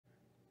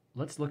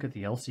Let's look at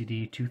the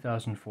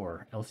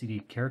LCD2004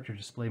 LCD character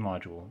display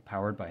module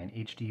powered by an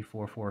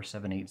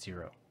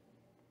HD44780.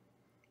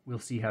 We'll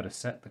see how to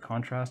set the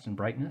contrast and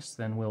brightness,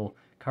 then we'll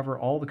cover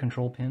all the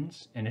control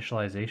pins,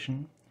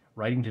 initialization,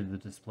 writing to the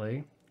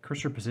display,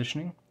 cursor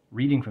positioning,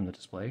 reading from the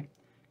display,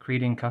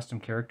 creating custom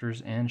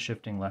characters, and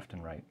shifting left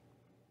and right.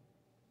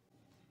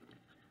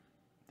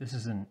 This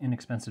is an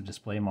inexpensive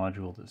display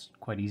module that's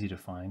quite easy to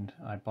find.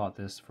 I bought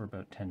this for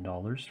about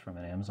 $10 from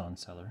an Amazon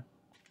seller.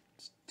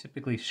 It's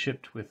typically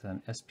shipped with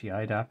an SPI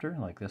adapter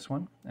like this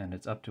one, and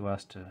it's up to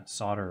us to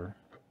solder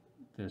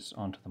this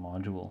onto the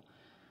module.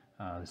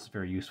 This is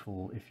very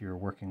useful if you're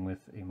working with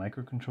a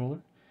microcontroller,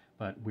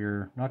 but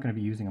we're not going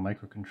to be using a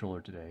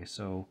microcontroller today,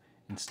 so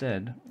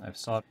instead I've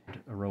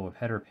soldered a row of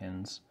header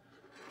pins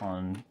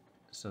on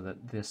so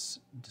that this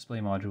display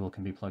module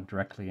can be plugged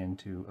directly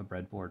into a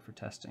breadboard for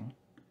testing.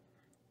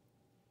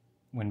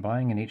 When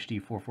buying an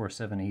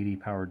HD44780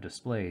 powered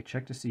display,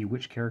 check to see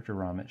which character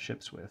ROM it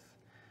ships with.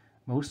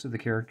 Most of the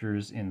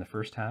characters in the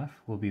first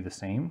half will be the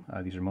same.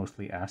 These are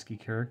mostly ASCII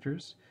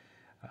characters,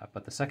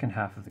 but the second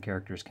half of the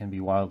characters can be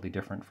wildly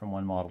different from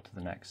one model to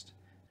the next.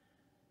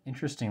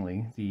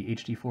 Interestingly, the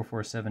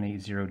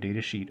HD44780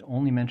 datasheet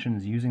only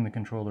mentions using the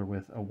controller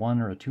with a 1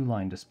 or a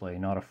 2-line display,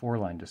 not a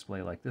 4-line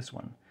display like this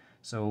one.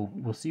 So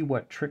we'll see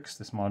what tricks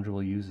this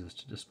module uses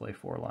to display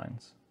 4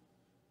 lines.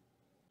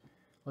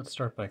 Let's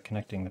start by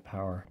connecting the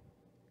power.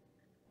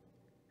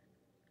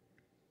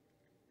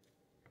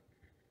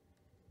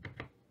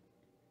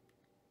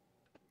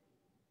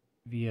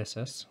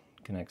 VSS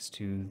connects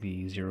to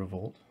the 0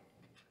 volt.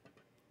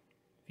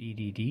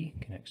 VDD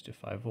connects to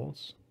 5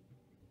 volts.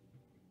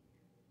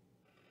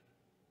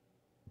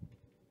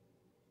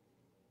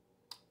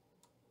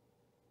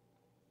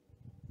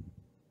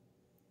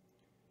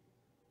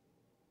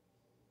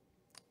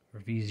 For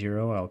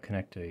V0, I'll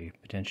connect a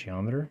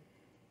potentiometer.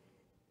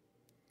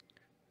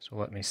 So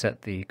let me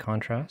set the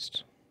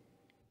contrast.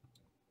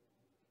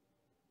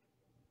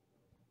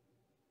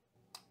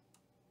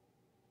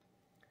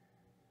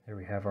 There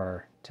we have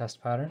our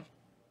test pattern.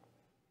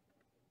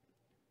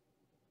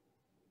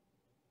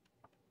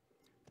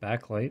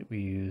 Backlight, we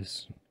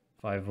use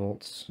 5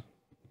 volts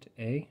to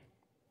A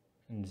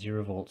and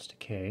 0 volts to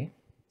K.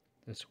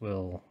 This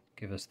will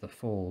give us the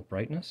full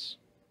brightness.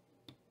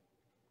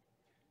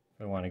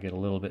 If I want to get a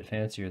little bit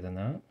fancier than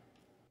that,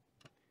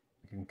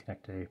 I can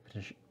connect a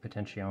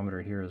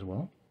potentiometer here as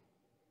well.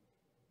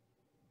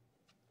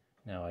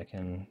 Now I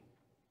can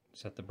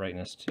set the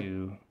brightness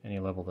to any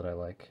level that I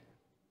like.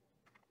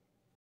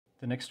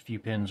 The next few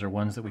pins are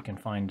ones that we can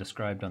find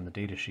described on the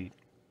datasheet.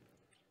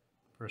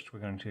 First, we're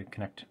going to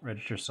connect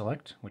register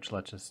select, which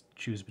lets us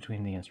choose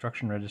between the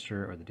instruction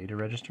register or the data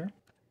register.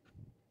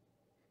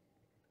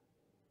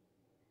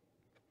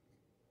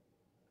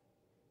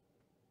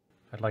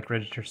 I'd like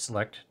register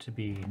select to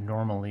be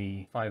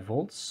normally 5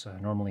 volts,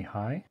 normally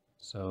high.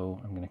 So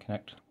I'm going to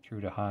connect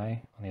through to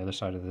high on the other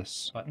side of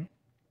this button.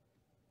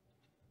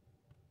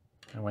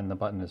 And when the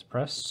button is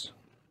pressed,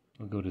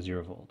 we'll go to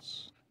 0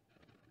 volts.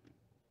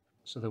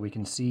 So that we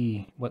can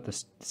see what the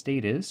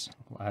state is,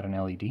 we'll add an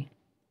LED.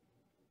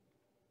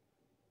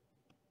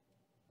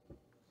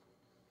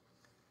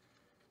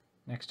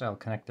 Next, I'll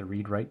connect the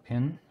read-write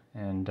pin,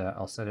 and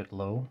I'll set it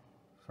low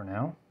for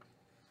now.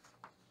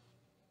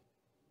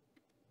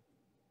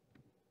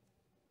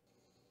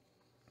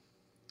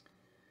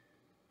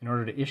 In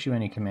order to issue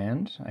any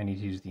command, I need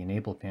to use the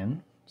enable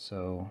pin,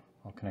 so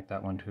I'll connect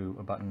that one to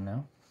a button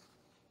now.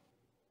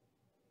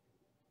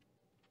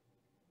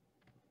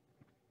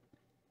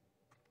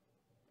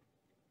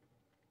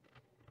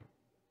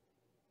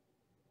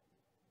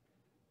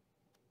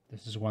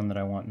 This is one that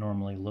I want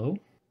normally low.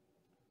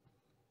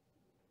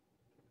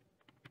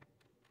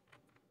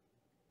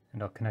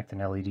 And I'll connect an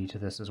LED to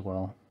this as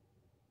well.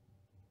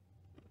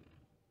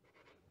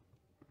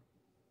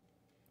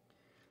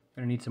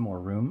 I'm going to need some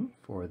more room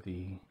for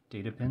the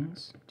data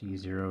pins,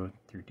 D0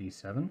 through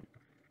D7.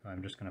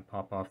 I'm just going to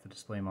pop off the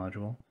display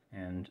module.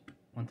 And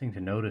one thing to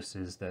notice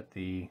is that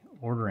the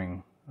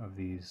ordering of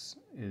these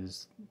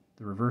is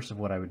the reverse of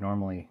what I would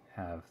normally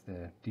have.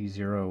 The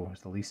D0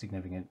 is the least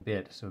significant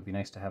bit, so it'd be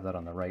nice to have that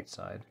on the right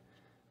side.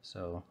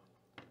 So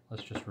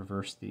let's just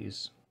reverse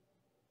these.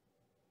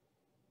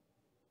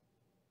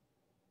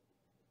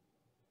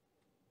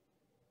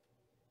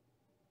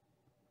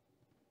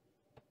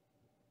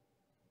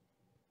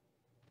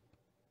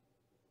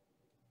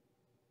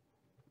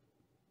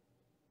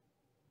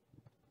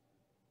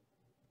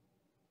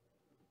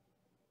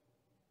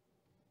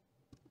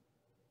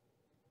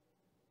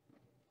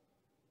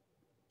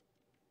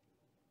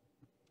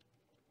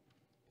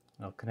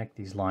 I'll connect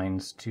these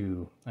lines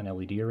to an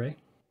LED array.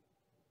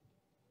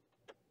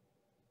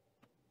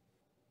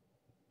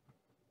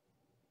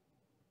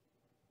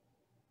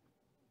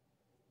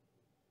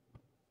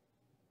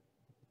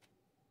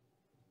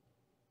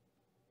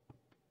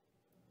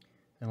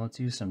 And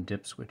let's use some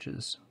dip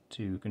switches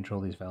to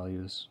control these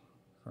values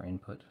for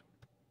input.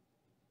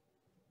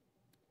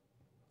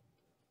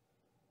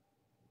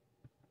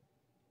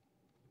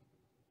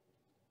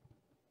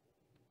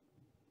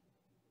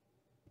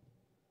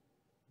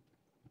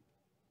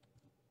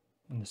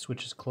 the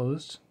switch is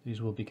closed,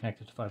 these will be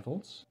connected to 5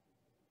 volts.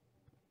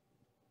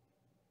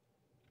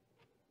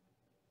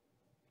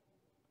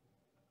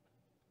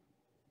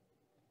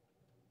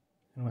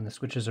 And when the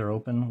switches are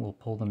open, we'll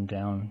pull them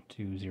down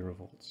to 0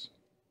 volts.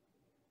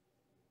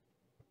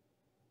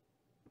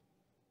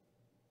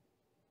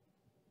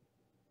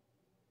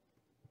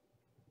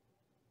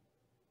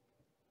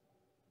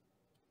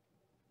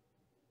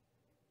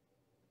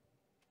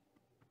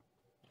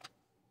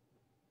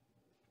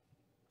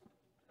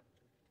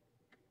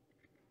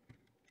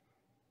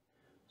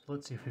 So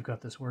let's see if we've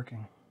got this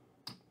working.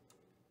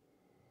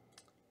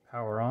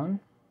 Power on.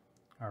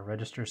 Our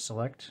register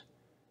select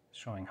is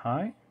showing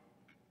high.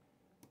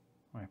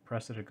 When I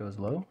press it, it goes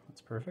low.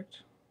 That's perfect.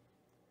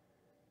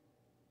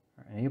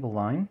 Our enable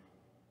line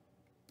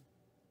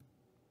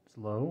is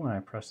low. When I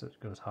press it, it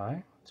goes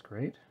high. That's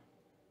great.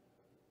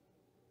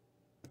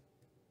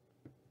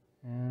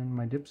 And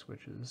my dip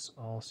switches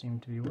all seem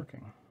to be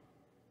working.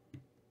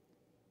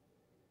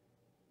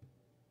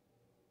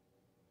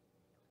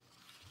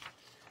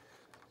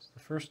 So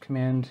the first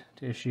command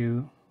to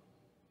issue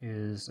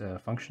is a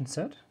function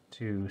set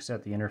to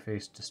set the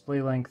interface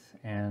display length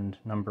and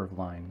number of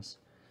lines.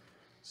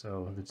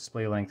 So the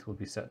display length will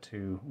be set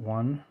to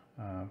 1,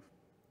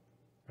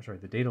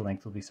 the data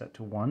length will be set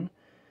to 1,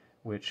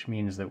 which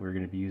means that we're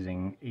going to be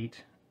using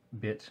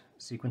 8-bit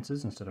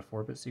sequences instead of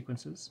 4-bit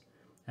sequences.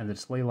 And the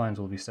display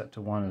lines will be set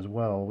to 1 as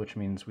well, which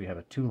means we have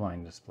a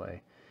 2-line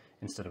display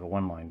instead of a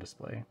 1-line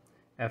display.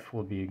 F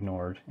will be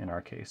ignored in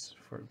our case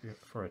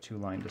for a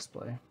 2-line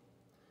display.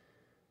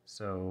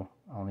 So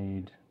I'll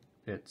need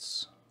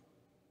bits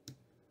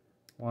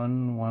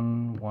 1,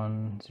 1,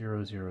 1,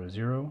 0, 0,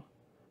 0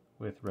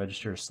 with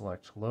register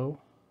select low.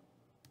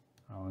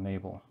 I'll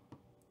enable.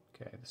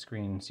 Okay, the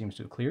screen seems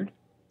to have cleared.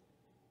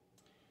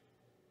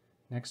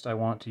 Next, I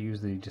want to use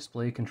the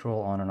display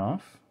control on and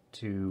off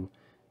to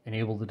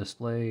enable the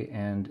display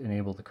and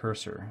enable the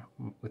cursor.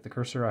 With the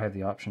cursor, I have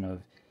the option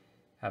of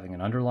having an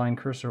underline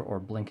cursor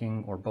or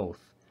blinking or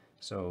both.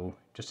 So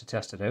just to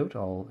test it out,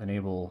 I'll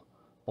enable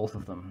both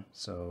of them.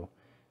 So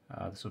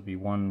this would be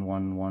 1,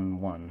 1, 1,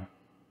 1.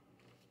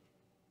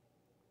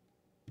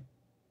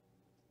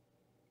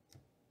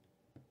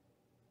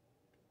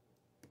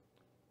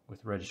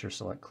 With register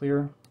select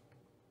clear.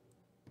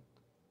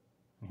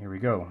 And here we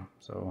go.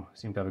 So I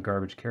seem to have a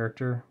garbage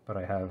character, but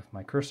I have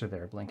my cursor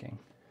there blinking.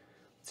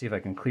 Let's see if I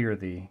can clear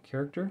the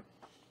character.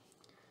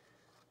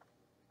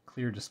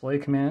 Clear display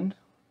command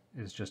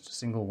is just a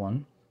single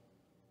one.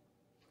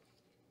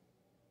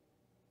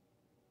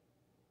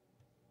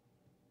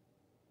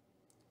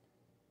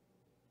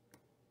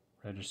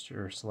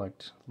 Register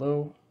select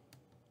low.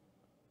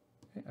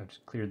 Okay, I've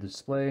just cleared the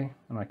display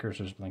and my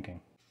cursor is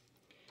blinking.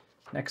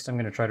 Next, I'm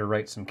going to try to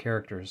write some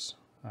characters.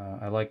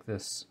 I like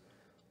this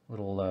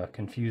little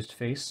confused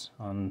face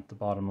on the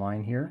bottom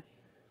line here.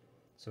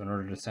 So in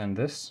order to send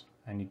this,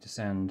 I need to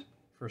send,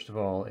 first of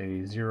all,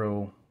 a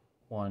 0,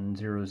 1,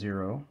 0,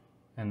 0,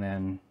 and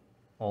then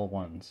all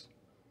ones.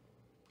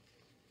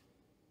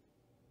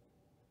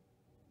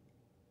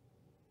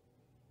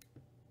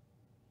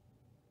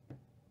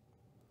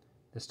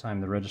 This time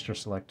the register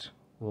select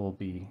will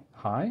be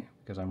high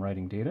because I'm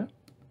writing data.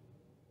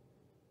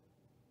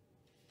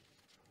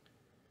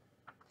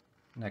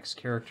 Next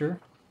character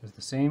is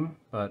the same,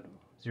 but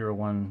 0,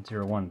 1,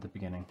 0, 1 at the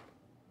beginning.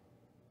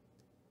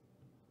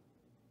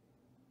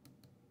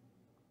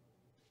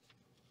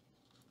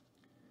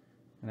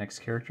 The next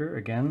character,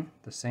 again,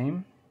 the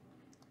same,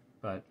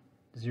 but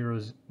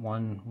 0,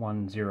 1,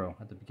 1, 0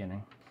 at the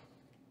beginning.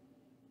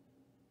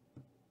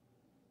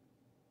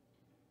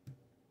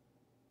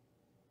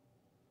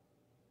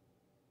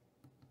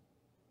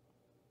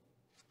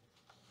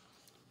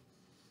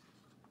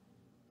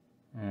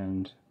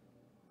 And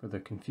for the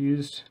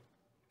confused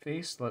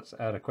face, let's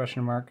add a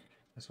question mark.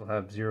 This will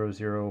have 0,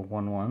 0,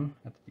 1, 1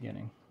 at the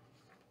beginning.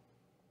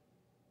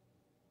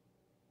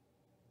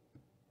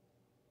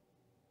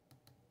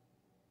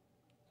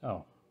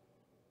 Oh,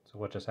 so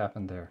what just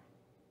happened there?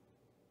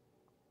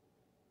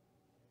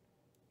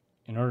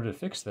 In order to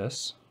fix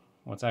this,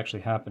 what's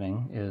actually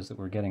happening is that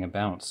we're getting a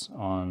bounce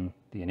on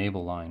the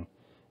enable line,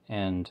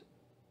 and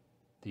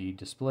the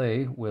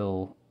display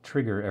will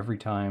trigger every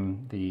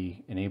time the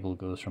enable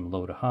goes from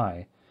low to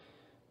high.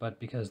 But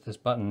because this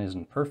button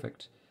isn't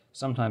perfect,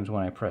 sometimes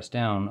when I press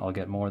down, I'll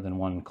get more than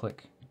one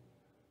click,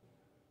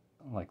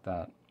 like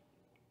that.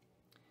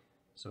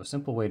 So a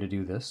simple way to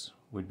do this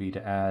would be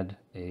to add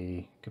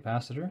a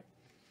capacitor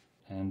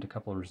and a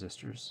couple of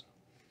resistors.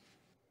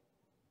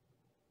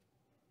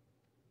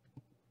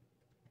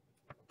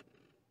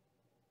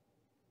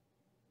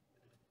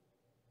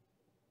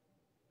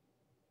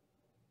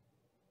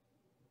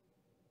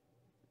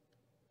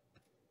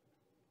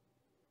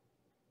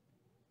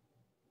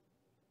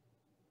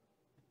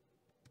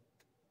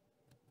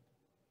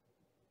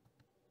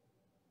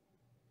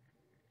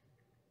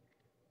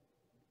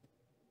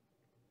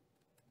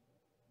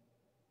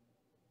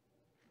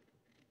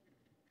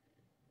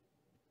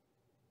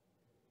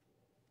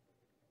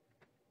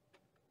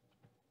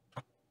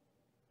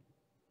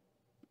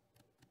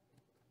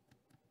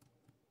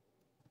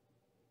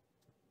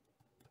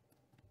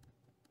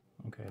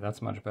 Okay,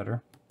 that's much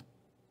better.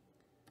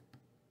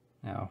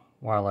 Now,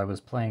 while I was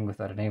playing with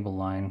that enable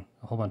line,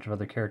 a whole bunch of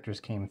other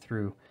characters came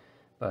through,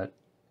 but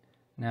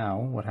now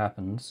what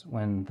happens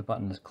when the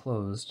button is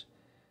closed,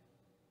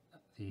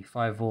 the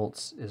 5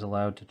 volts is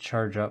allowed to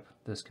charge up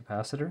this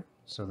capacitor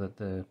so that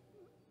the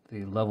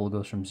level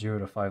goes from 0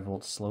 to 5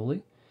 volts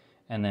slowly,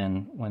 and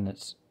then when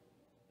the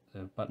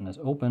button is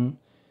open,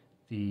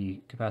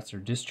 the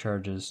capacitor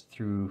discharges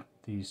through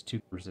these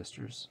 2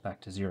 resistors back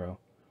to 0.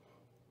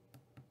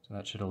 So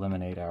that should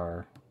eliminate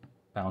our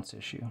bounce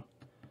issue.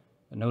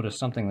 But notice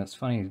something that's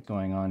funny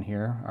going on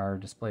here. Our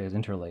display is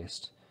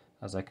interlaced.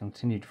 As I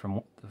continued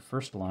from the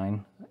first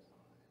line,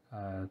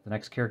 the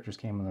next characters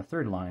came on the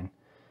third line,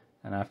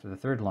 and after the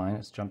third line,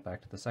 it's jumped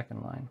back to the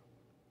second line.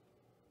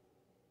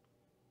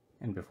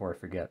 And before I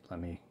forget, let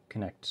me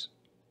connect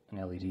an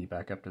LED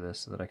back up to this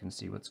so that I can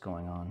see what's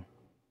going on.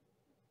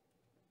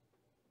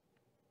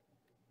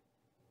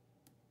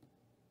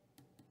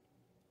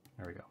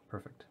 There we go,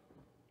 perfect.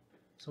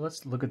 So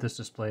let's look at this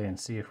display and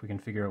see if we can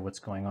figure out what's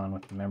going on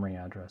with the memory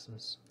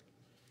addresses.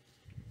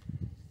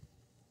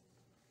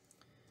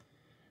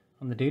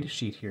 On the data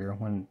sheet here,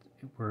 when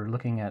we're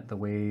looking at the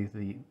way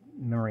the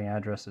memory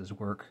addresses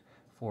work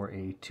for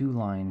a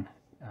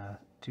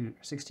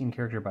 16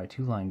 character by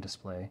 2 line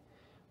display,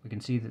 we can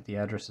see that the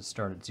addresses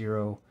start at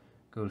 0,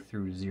 go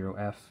through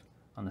 0F.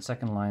 On the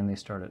second line they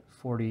start at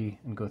 40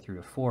 and go through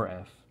to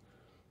 4F.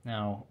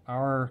 Now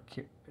our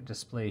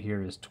display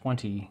here is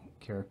 20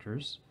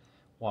 characters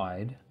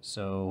wide,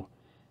 so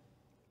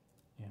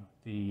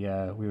we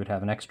would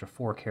have an extra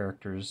 4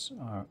 characters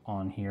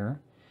on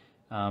here.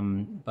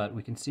 But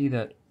we can see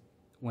that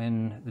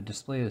when the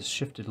display is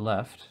shifted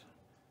left,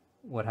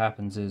 what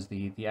happens is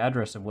the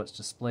address of what's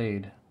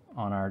displayed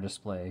on our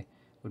display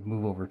would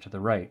move over to the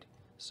right.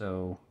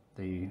 So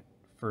the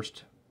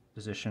first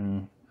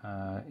position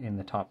in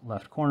the top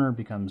left corner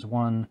becomes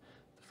 1,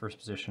 the first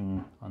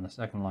position on the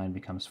second line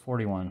becomes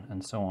 41,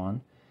 and so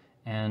on.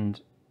 And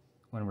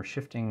when we're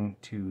shifting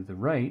to the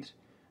right,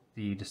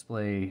 the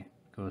display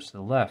goes to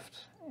the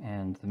left,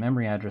 and the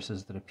memory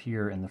addresses that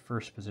appear in the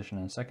first position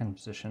and second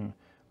position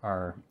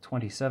are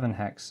 27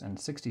 hex and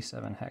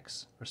 67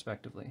 hex,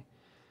 respectively.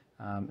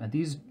 And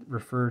these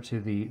refer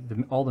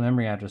to all the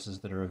memory addresses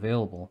that are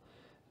available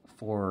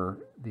for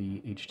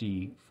the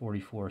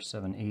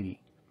HD44780.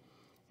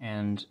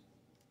 And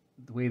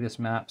the way this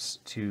maps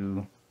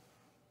to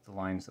the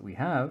lines that we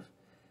have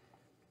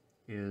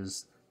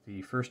is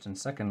the first and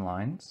second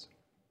lines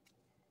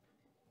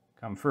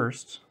come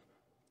first,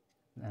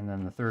 and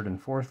then the third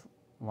and fourth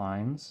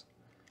lines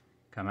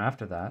come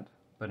after that.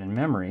 But in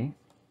memory,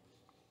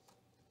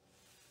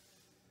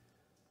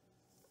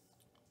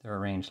 they're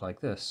arranged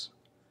like this.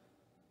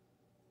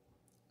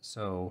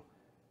 So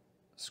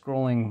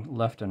scrolling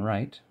left and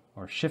right,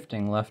 or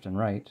shifting left and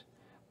right,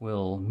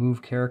 will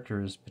move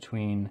characters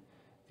between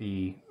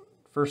the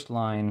first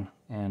line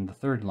and the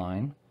third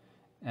line,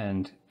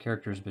 and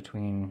characters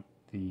between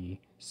the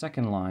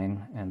second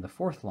line and the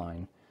fourth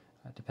line,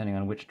 depending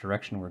on which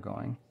direction we're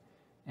going.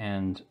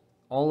 And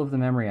all of the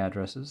memory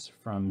addresses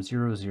from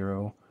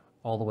 00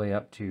 all the way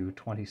up to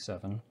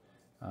 27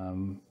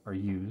 are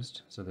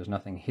used, so there's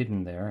nothing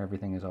hidden there,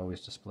 everything is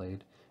always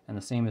displayed. And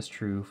the same is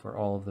true for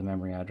all of the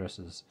memory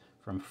addresses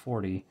from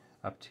 40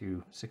 up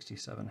to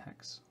 67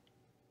 hex.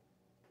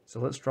 So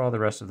let's draw the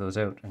rest of those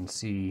out and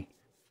see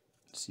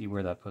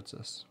where that puts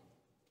us.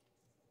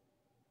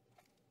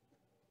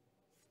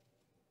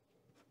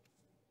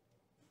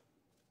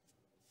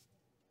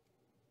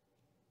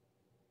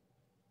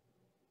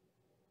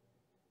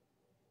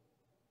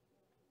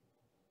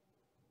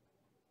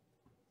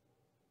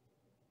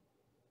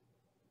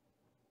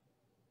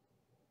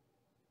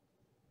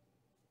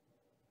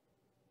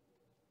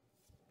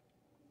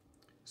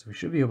 So we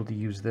should be able to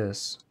use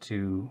this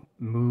to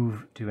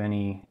move to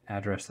any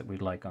address that we'd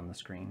like on the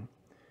screen,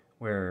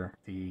 where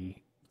the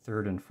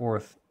third and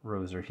fourth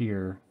rows are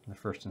here, and the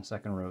first and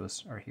second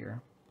rows are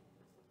here.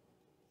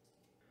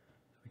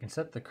 We can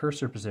set the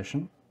cursor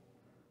position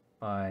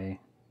by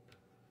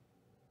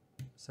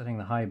setting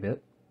the high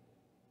bit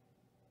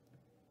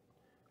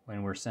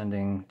when we're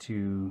sending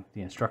to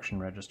the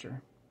instruction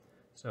register.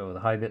 So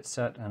the high bit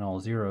set and all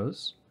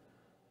zeros,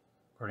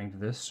 according to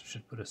this,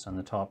 should put us on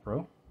the top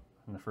row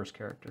in the first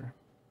character,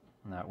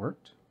 and that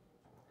worked.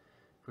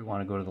 If we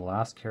want to go to the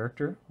last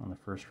character on the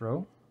first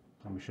row,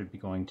 then we should be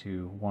going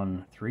to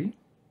 1, 3.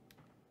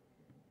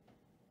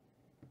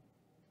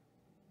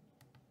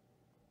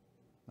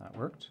 That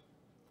worked.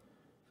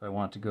 If I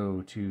want to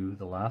go to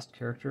the last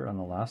character on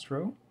the last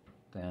row,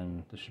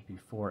 then this should be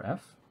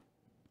 4F.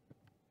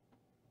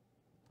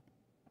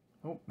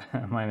 Oh,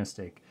 my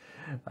mistake.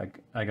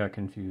 I got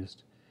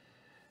confused.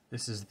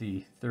 This is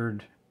the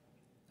third,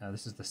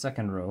 this is the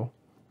second row.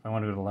 If I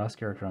want to go to the last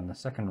character on the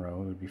second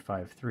row, it would be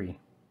 5, 3.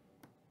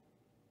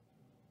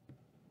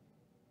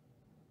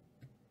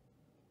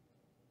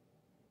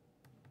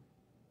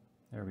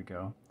 There we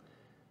go.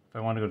 If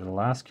I want to go to the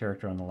last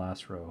character on the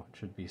last row, it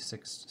should be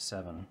 6,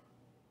 7.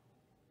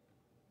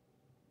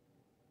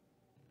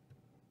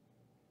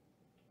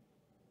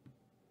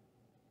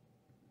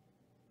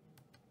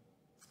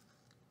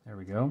 There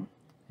we go.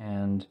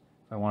 And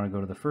if I want to go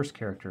to the first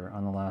character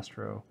on the last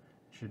row,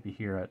 it should be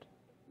here at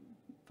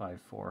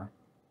 5-4.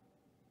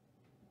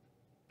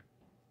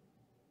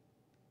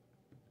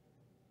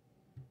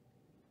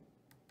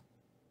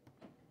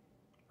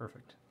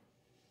 Perfect.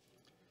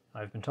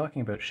 I've been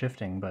talking about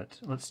shifting, but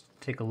let's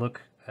take a look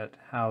at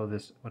how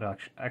this would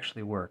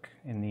actually work.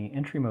 In the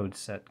entry mode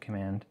set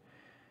command,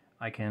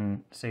 I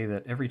can say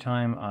that every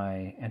time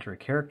I enter a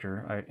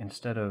character,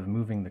 instead of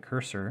moving the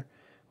cursor,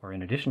 or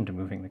in addition to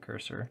moving the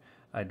cursor,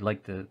 I'd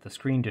like the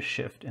screen to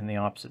shift in the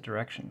opposite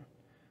direction.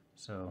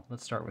 So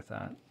let's start with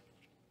that.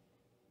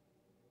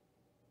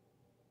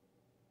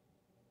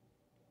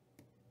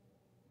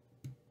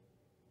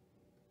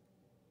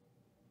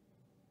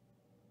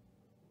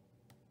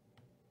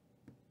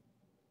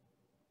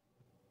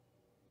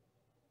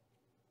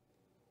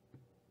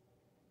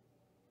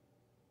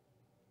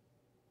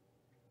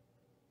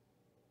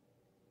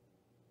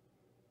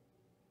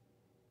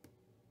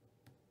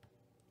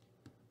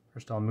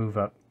 First I'll move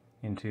up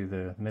into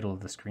the middle of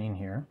the screen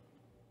here.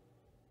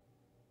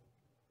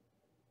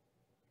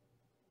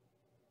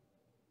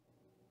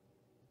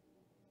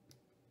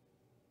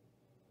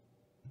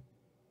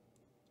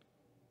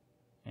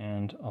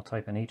 And I'll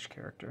type an H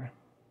character.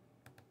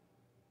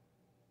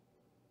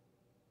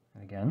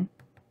 And again.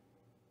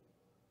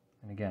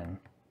 And again.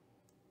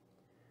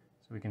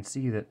 So we can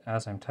see that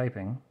as I'm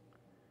typing,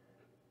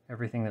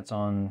 everything that's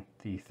on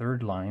the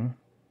third line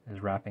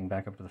is wrapping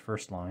back up to the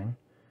first line.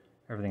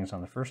 Everything that's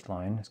on the first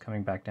line is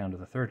coming back down to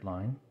the third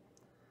line.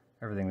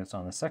 Everything that's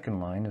on the second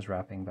line is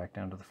wrapping back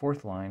down to the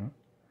fourth line.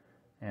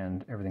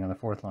 And everything on the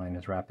fourth line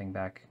is wrapping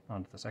back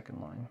onto the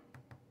second line.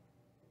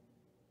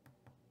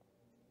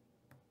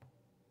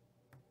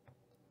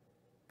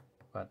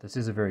 But this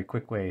is a very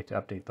quick way to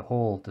update the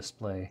whole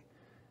display.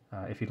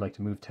 If you'd like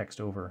to move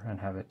text over and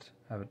have it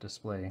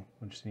display,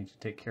 we just need to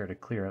take care to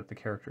clear out the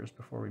characters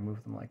before we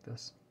move them like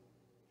this.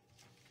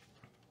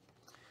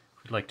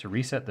 If we'd like to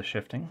reset the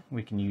shifting,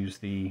 we can use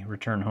the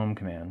return home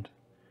command,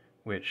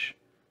 which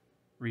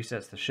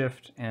resets the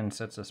shift and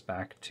sets us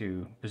back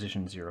to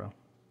position 0.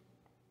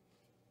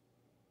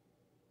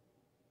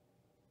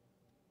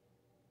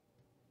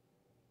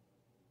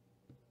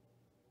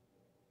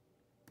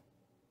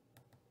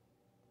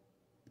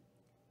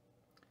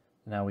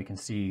 Now we can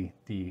see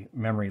the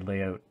memory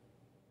layout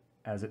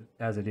as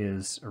it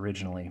is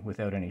originally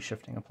without any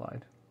shifting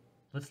applied.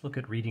 Let's look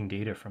at reading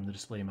data from the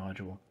display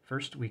module.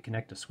 First, we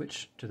connect a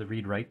switch to the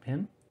read-write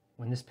pin.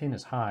 When this pin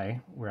is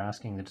high, we're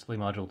asking the display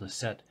module to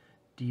set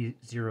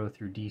D0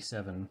 through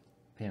D7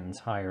 pins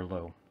high or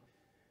low.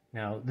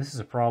 Now, this is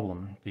a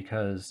problem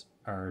because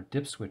our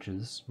dip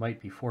switches might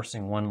be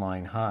forcing one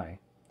line high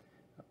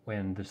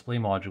when the display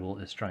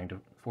module is trying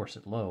to force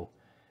it low.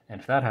 And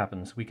if that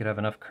happens, we could have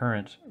enough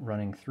current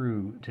running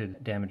through to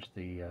damage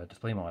the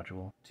display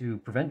module. To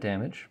prevent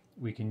damage,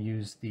 we can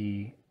use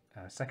the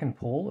second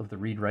pole of the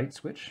read-write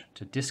switch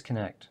to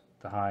disconnect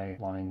the high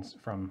lines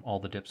from all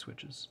the dip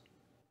switches.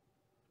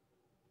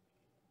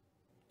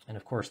 And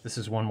of course, this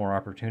is one more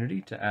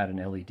opportunity to add an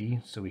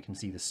LED so we can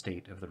see the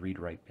state of the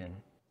read-write pin.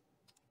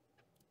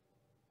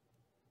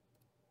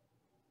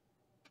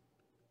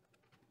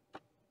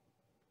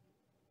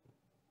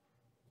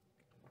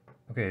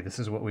 Okay, this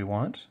is what we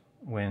want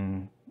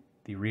when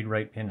the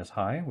read-write pin is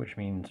high, which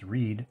means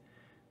read.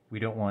 We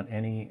don't want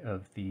any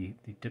of the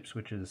dip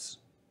switches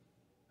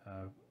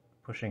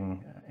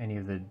pushing any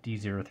of the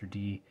D0 through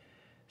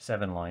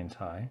D7 lines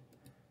high.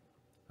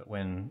 But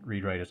when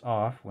read-write is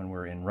off, when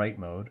we're in write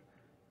mode,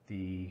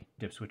 the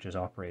dip switches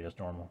operate as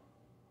normal.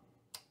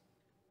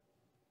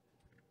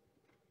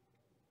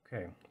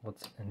 Okay,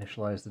 let's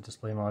initialize the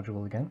display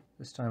module again.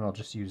 This time I'll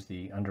just use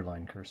the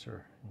underline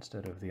cursor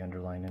instead of the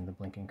underline in the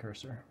blinking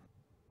cursor.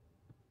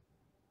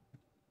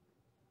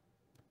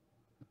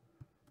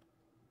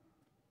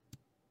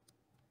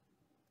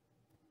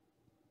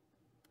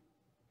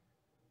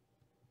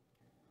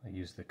 I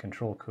use the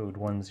control code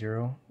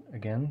 10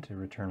 again to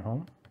return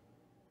home.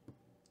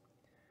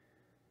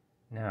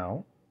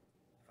 Now,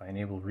 if I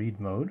enable read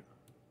mode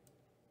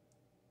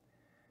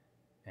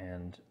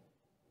and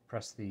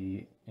press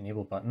the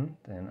enable button,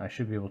 then I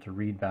should be able to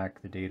read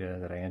back the data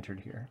that I entered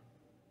here.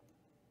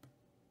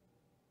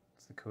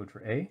 It's the code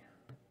for A,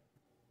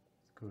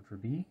 it's the code for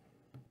B,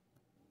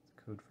 it's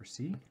the code for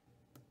C,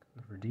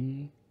 code for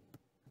D,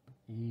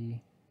 E,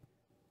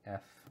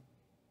 F,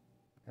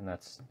 and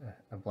that's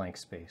a blank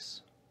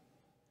space.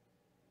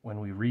 When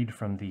we read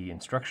from the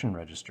instruction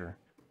register,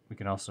 we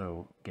can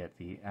also get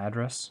the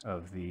address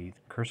of the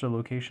cursor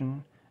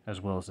location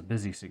as well as a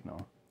busy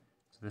signal.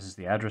 So this is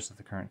the address of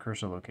the current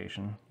cursor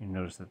location. You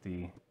notice that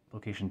the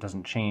location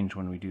doesn't change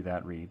when we do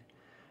that read.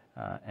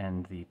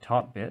 And the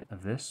top bit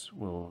of this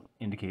will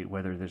indicate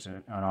whether there's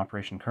an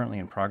operation currently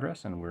in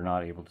progress and we're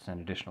not able to send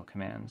additional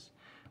commands.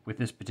 With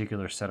this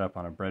particular setup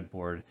on a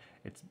breadboard,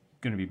 it's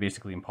going to be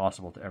basically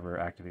impossible to ever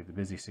activate the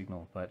busy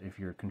signal, but if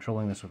you're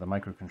controlling this with a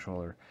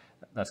microcontroller,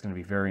 that's going to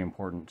be very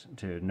important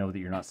to know that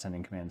you're not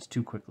sending commands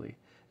too quickly,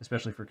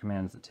 especially for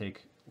commands that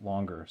take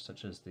longer,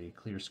 such as the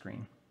clear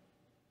screen.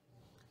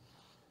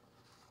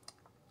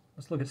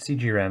 Let's look at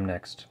CGRAM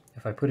next.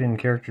 If I put in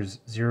characters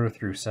 0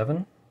 through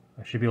 7,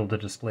 I should be able to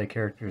display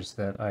characters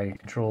that I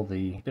control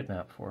the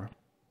bitmap for.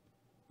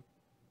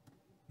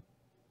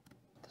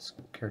 This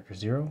character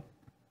 0,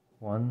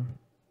 1,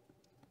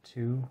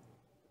 2,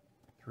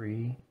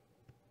 3,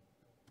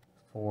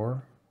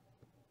 4,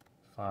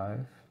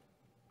 5,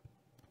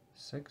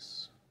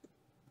 6,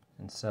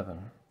 and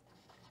 7.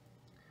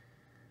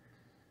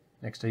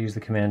 Next I use the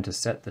command to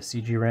set the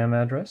CGRAM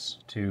address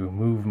to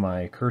move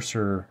my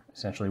cursor,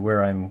 essentially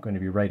where I'm going to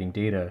be writing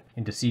data,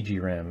 into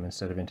CGRAM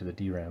instead of into the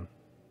DRAM.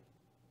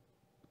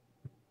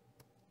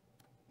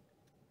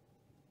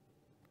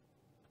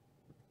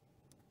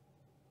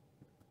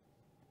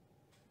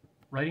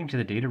 Writing to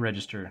the data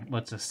register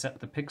lets us set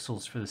the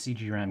pixels for the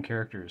CGRAM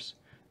characters.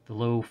 The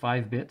low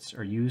 5 bits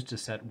are used to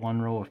set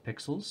one row of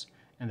pixels,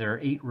 and there are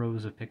 8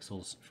 rows of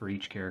pixels for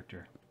each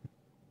character.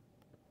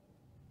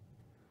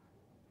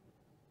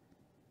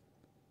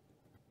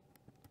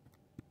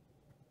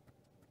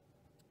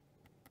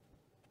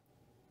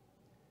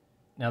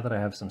 Now that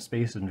I have some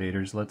Space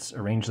Invaders, let's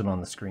arrange them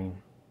on the screen.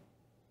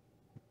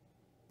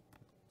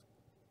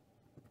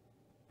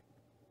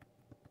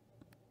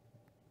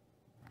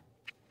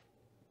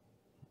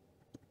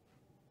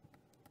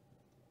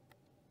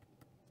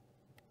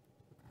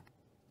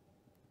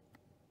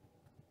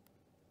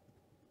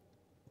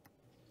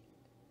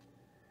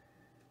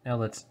 Now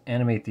let's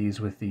animate these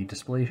with the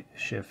display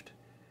shift.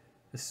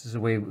 This is a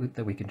way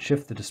that we can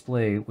shift the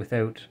display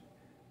without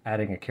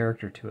adding a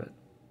character to it.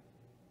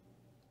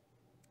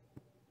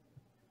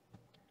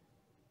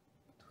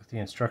 With the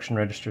instruction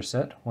register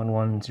set,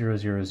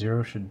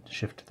 11000 should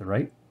shift to the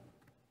right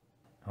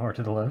or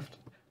to the left.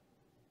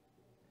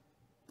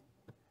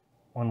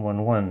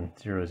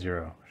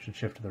 11100 should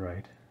shift to the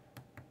right.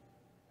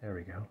 There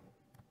we go.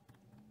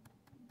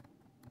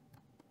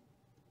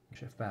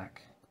 Shift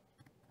back.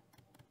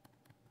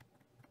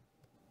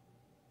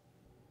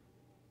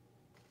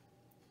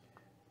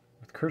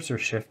 With cursor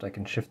shift, I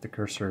can shift the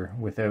cursor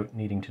without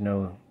needing to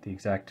know the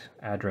exact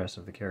address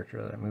of the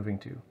character that I'm moving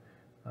to.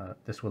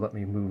 This will let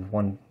me move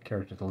one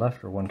character to the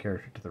left or one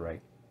character to the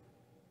right.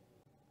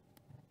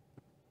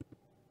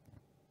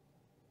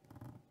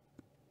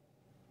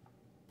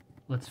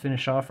 Let's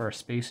finish off our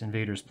Space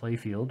Invaders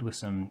playfield with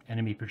some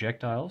enemy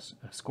projectiles,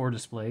 a score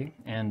display,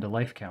 and a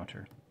life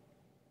counter.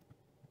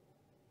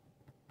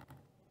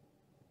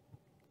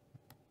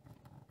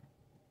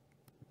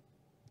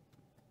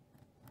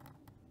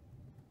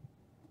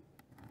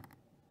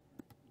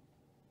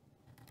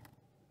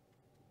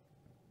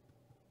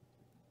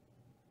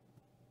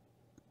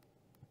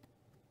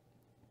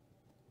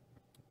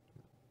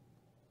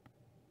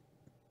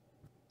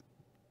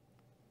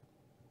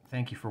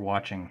 Thank you for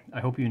watching.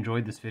 I hope you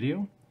enjoyed this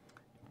video.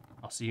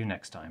 I'll see you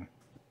next time.